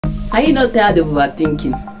Are you not tired of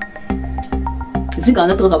overthinking? You think I'll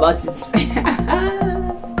not talk about it?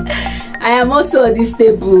 I am also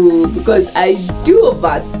unstable because I do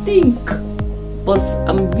overthink, but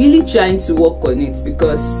I'm really trying to work on it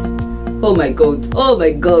because oh my god, all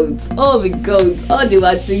the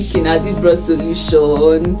overthinking, has it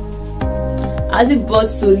brought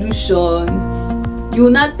solution? You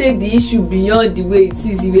will not take the issue beyond the way it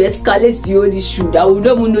is. You will escalate the whole issue that we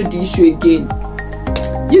don't even know the issue again.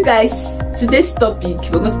 You guys, today's topic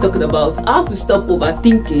we're going to be talking about how to stop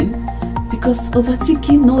overthinking, because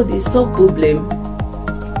overthinking no they solve problem.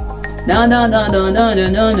 No.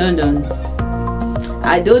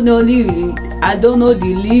 I don't know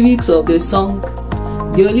the lyrics of the song.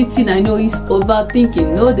 The only thing I know is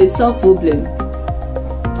overthinking no they solve problem.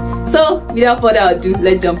 So without further ado,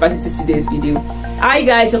 let's jump right into today's video. Hi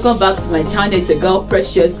guys, welcome back to my channel. It's a girl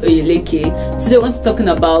Precious Oyeleke. Today we're going to be talking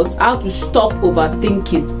about how to stop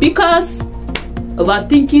overthinking, because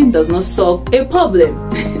overthinking does not solve a problem.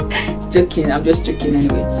 Joking, I'm just joking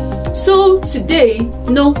anyway. So today, I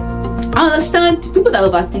understand people that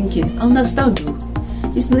are overthinking. I understand you.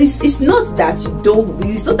 It's not that you don't.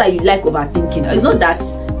 It's not that you like overthinking. It's not that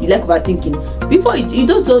you like overthinking. Before you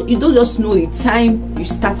don't just know the time you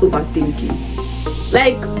start overthinking.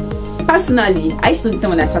 Like personally, I used to know the time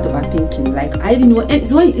when I start overthinking. Like I didn't know.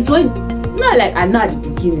 It's when not like I know at the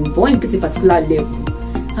beginning, but when it gets a particular level,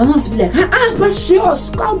 I want to be like, Precious,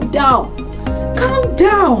 calm down.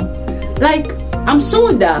 Like I'm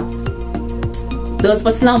someone that there was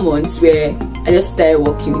particular months where I just started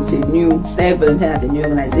working with started volunteering at a new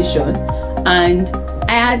organization, and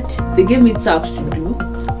they gave me tasks to do.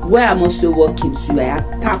 Where I'm also working too, I had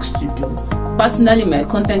tasks to do. Personally, my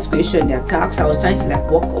content creation, their tasks. I was trying to like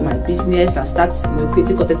work on my business. I started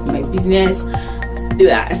creating content for my business.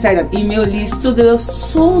 I started an email list. So there were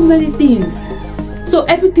so many things. So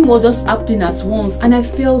everything was just happening at once, and I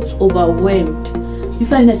felt overwhelmed.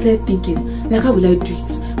 Before I started thinking, like, how will I do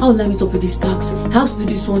it? How will I meet up with these tasks? How to do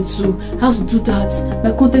this one too? How to do that?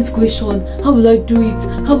 My content creation, how will I do it?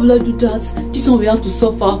 How will I do that? This one we have to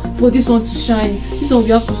suffer for this one to shine. This one we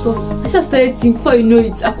have to suffer. I just started thinking. Before you know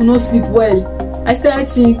it, I could not sleep well. I started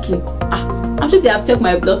thinking, I'm sure they have checked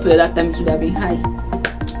my blood pressure that time, it should have been high,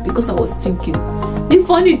 because I was thinking. The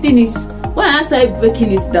funny thing is, when I started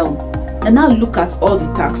breaking it down, and now look at all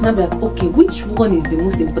the tasks, now be like, okay, which one is the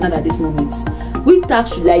most important at this moment? Which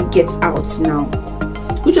task should I get out now?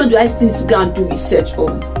 Which one do I still need to go and do research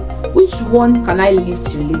on? Which one can I leave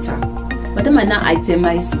till later? By the time I now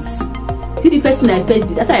itemize it, see, the first thing I first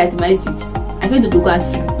did after I itemized it, I went to go and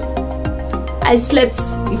sleep. I slept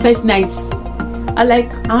the first night.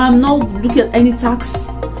 I'm not looking at any tasks.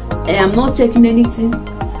 I am not checking anything.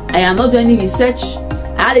 I am not doing any research.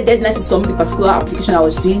 I had a deadline to submit a particular application I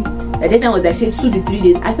was doing. The deadline was like say 2 to 3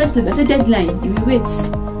 days. I first slept. I said, deadline, you will wait.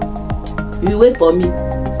 You will wait for me,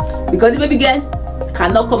 because the baby girl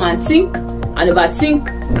cannot come and think and overthink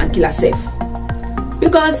and kill herself.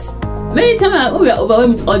 Because many times when we are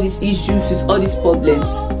overwhelmed with all these issues, with all these problems,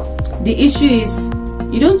 the issue is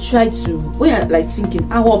you don't try to, when you're like thinking,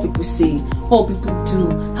 how will people say, what will people do,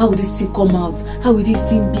 how will this thing come out, how will this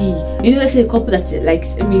thing be? Let's say a couple that, like,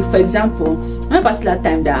 for example, one particular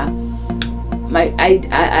time that I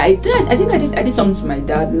think I did something to my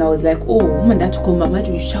dad, and I was like, oh, my dad to come back, why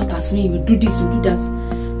do you shout at me, you do this, you do that.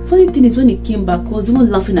 Funny thing is, when he came back, he was even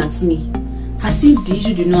laughing at me as if the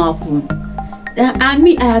issue did not happen. And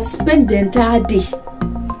me, I had spent the entire day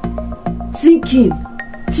thinking.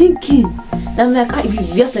 And I'm like, if he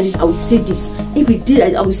reacts like this, I will say this. If he did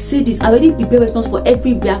that, I will say this. I already prepared response for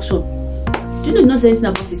every reaction. Do you know, not saying anything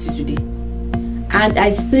about it today? And I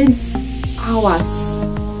spent hours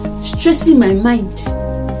stressing my mind,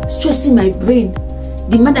 stressing my brain.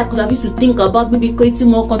 The man that I could have used to think about maybe creating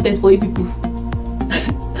more content for you people.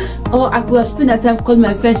 Or I could have spent that time calling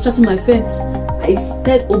my friends, chatting my friends. I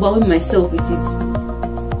started overwhelming myself with it.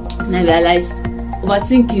 And I realized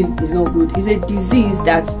overthinking is not good. It's a disease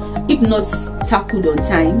that, if not tackled on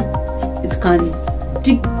time, it can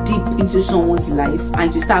dig deep into someone's life and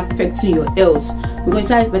it will start affecting your health. Because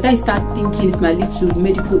by the time you start thinking it might lead to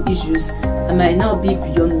medical issues and might now be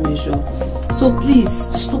beyond measure. So please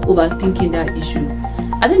stop overthinking that issue.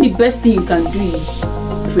 I think the best thing you can do is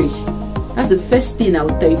pray. That's the first thing I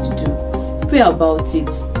would tell you to do. Pray about it.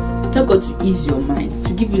 Tell God to ease your mind,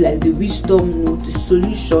 to give you like the wisdom, the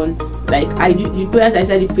solution. Like I do, the prayers I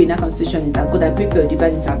started praying in that conversation is that God, I pray for your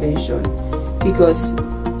divine intervention, because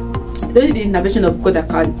it's only the intervention of God that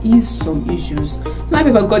can ease some issues. When I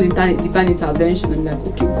pray for God's divine intervention, I'm like,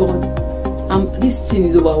 okay, God, this thing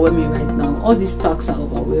is overwhelming right now. All these tasks are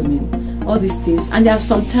overwhelming. All these things, and there are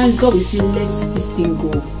sometimes God will say, let this thing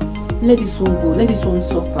go. let this one go, let this one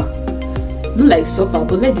suffer. Not like suffer,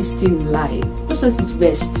 but let this thing lie. Just let it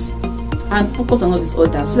rest and focus on all this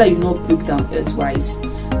other, so that you not break down health-wise.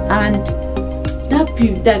 And that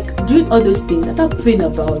period, like doing all those things, I start praying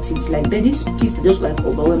about it. Like there's this peace that just like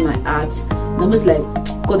overwhelm my heart. And I was like,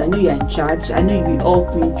 God, I know you're in charge. I know you will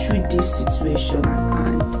help me through this situation at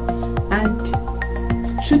hand. And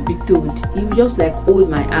truth be told, he will just like hold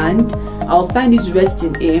my hand. I'll find this rest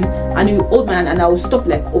in him, and he will hold my hand, and I will stop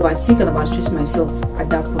like overthinking about stressing myself at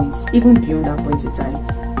that point, even beyond that point in time.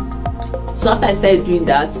 So after I started doing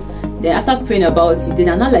that, then after praying about it, then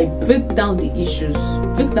I now like break down the issues,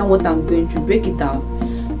 break down what I'm going through, break it down.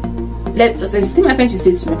 Like there's this thing my friend should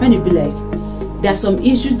say to me. My friend would be like, there are some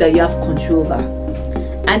issues that you have control over,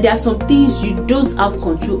 and there are some things you don't have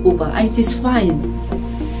control over, and it is fine.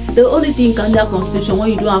 The only thing in that constitution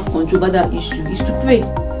when you don't have control over that issue is to pray.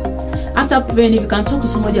 After praying, if you can talk to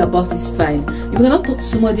somebody about it, fine. If you cannot talk to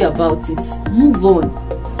somebody about it, move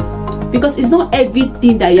on. Because it's not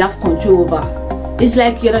everything that you have control over. It's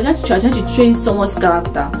like you're trying to train someone's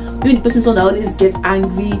character. Maybe the person that always gets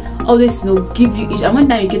angry, always give you issues. And when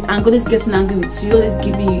time you get angry, always getting angry with you, always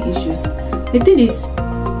giving you issues. The thing is,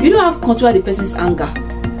 you don't have control over the person's anger,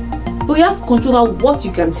 but you have control over what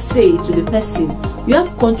you can say to the person. You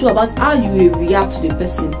have control about how you will react to the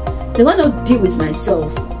person. They want to deal with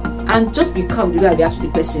myself and just become the way I react to the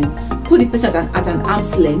person, put the person at an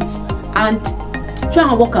arm's length, and try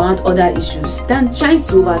and work around other issues than trying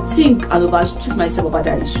to overthink and overstress myself about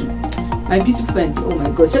that issue. My beautiful friend, oh my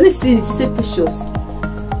God, so let's say this is so precious.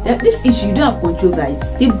 That this issue you don't have control over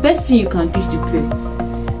it. The best thing you can do is to pray.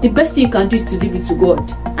 The best thing you can do is to leave it to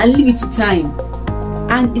God and leave it to time,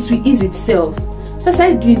 and it will ease itself. So I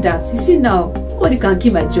started doing that. You see now, nobody can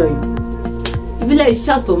kill my joy. If you like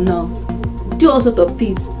shout from now, do all sorts of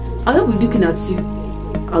things, I will be looking at you.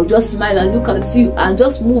 I'll just smile and look at you and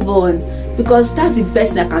just move on, because that's the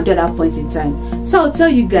best thing I can do at that point in time. So I'll tell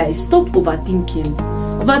you guys, stop overthinking.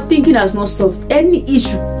 Overthinking has not solved any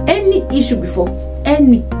issue before.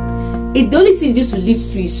 The only thing it used to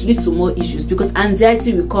lead to more issues, because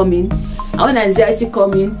anxiety will come in, and when anxiety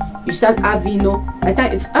come in, you start having oh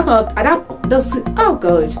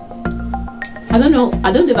God, I don't know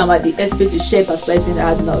if I'm at the expert to share particular experience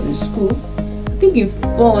I had now in school. I think in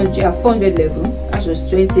 400 level, that was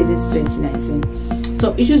 2018 to 2019.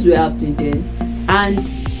 Some issues were happening then, and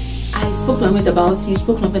I spoke to my mate about it,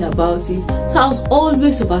 spoke to my friend about it. So I was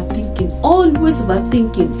always overthinking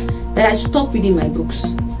that I stopped reading my books.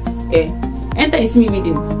 Anytime you see me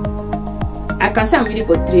reading, I can say I'm reading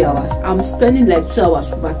for 3 hours. I'm spending like 2 hours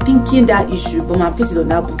overthinking that issue, but my face is on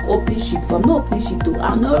that book, opening shit. But I'm not opening shit though.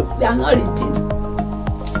 I'm not reading.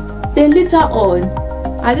 Then later on,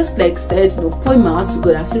 I just like started pouring my heart to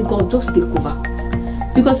God and said, God, just take over.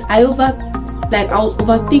 Because I was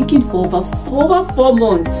overthinking for over 4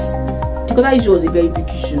 months, because that issue was a very big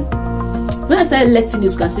issue. When I started letting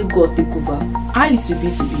it, I said, God, take over. How it will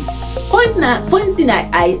be to be. Funny thing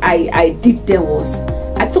I did then was,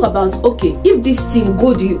 I thought about, okay, if this thing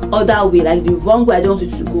go the other way, like the wrong way I don't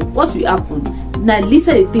want it to go, what will happen? And I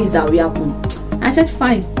listed the things that will happen. And I said,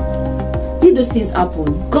 fine. If those things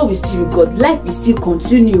happen, God will still be God. Life will still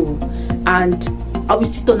continue, and I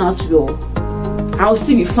will still turn out well. I will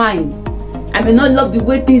still be fine. I may not love the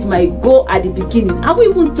way things might go at the beginning. I will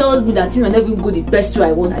even tell me that things might not even go the best way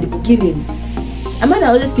I want at the beginning. I might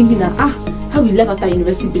always thinking that how will life after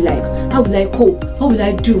university be like? How will I cope? What will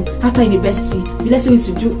I do after university? Will I say what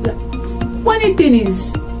to do? Funny thing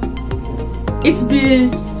is, it's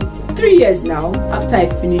been 3 years now after I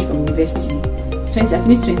finished from university. I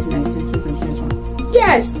finished 2019, 2021.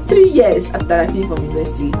 Yes, 3 years after I finished from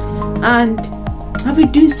university, and I've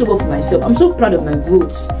been doing so well for myself. I'm so proud of my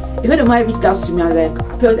growth. A friend of mine reached out to me. I was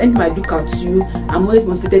like, anytime I look at you, I'm always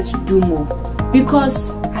motivated to do more, because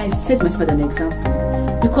I set myself as an example.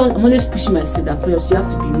 Because I'm always pushing myself that you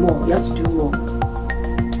have to be more, you have to do more.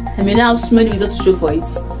 I may now have so many results to show for it,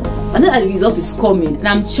 and then the result is coming, and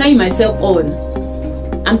I'm trying myself on.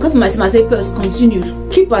 I'm confident myself. I say, continue,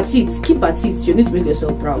 keep at it. You need to make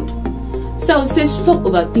yourself proud. So I would say, stop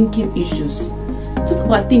overthinking issues. Stop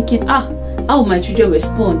overthinking, how will my children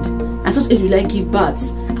respond? And such age will I give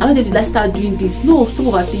birth? I don't know if I start doing this. No, stop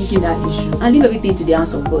overthinking that issue and leave everything to the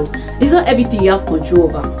hands of God. It's not everything you have control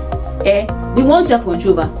over. The ones you have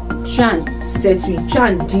control over, try and settle it, try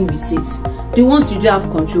and deal with it. The ones you don't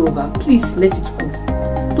have control over, please let it go.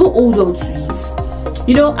 Don't hold on to it.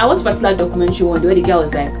 You know, I watched a particular documentary one day where the guy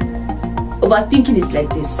was like, overthinking is like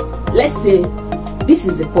this. Let's say this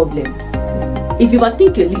is the problem. If you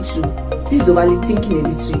overthink a little, this is overthinking a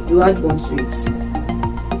little, you add one to it.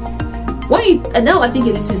 When you and now I think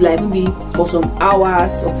it is like maybe for some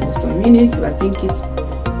hours or for some minutes, I think it.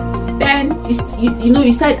 Then you know,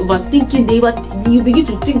 you start overthinking. You begin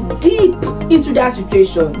to think deep into that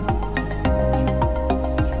situation.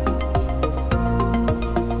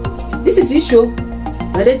 This is the issue.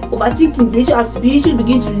 But then overthinking, the issue has to be, you should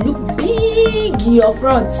begin to look big in your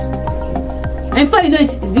front. And before you know it,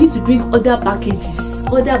 it's beginning to bring other baggages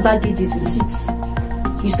with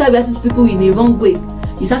it. You start reacting to people in a wrong way.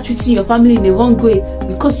 You start treating your family in the wrong way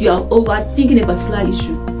because you are overthinking a particular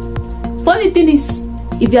issue. Funny thing is,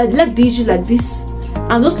 if you had left the issue like this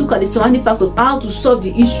and just look at the surrounding fact of how to solve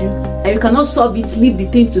the issue, and you cannot solve it, leave the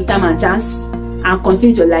thing to time and chance and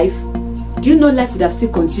continue your life, do you know life would have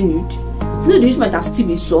still continued? Do you know the issue might have still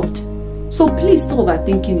been solved? So please stop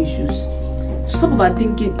overthinking issues. Stop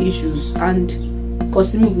overthinking issues and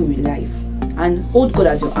continue moving with life. And hold God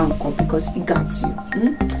as your anchor because He guides you.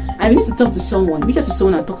 And you need to talk to someone. Reach out to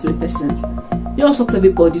someone and talk to the person. You don't talk to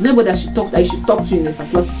everybody. There's nobody that you should talk to in a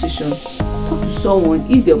particular situation. Talk to someone.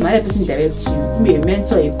 Is your other person direct you? Maybe a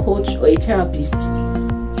mentor, a coach, or a therapist.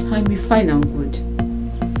 And you'll be fine and good.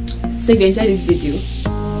 So if you enjoyed this video,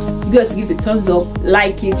 you got to give it a thumbs up,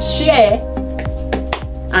 like it, share,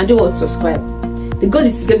 and do what? Subscribe. The goal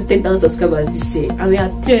is to get to 10,000 subscribers this year, and we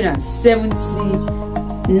are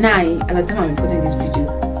 379 at the time I'm recording this video.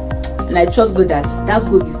 And I trust God that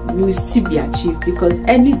goal will still be achieved because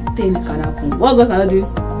anything can happen. What God cannot do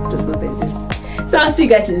does not exist. So I'll see you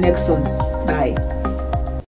guys in the next one. Bye.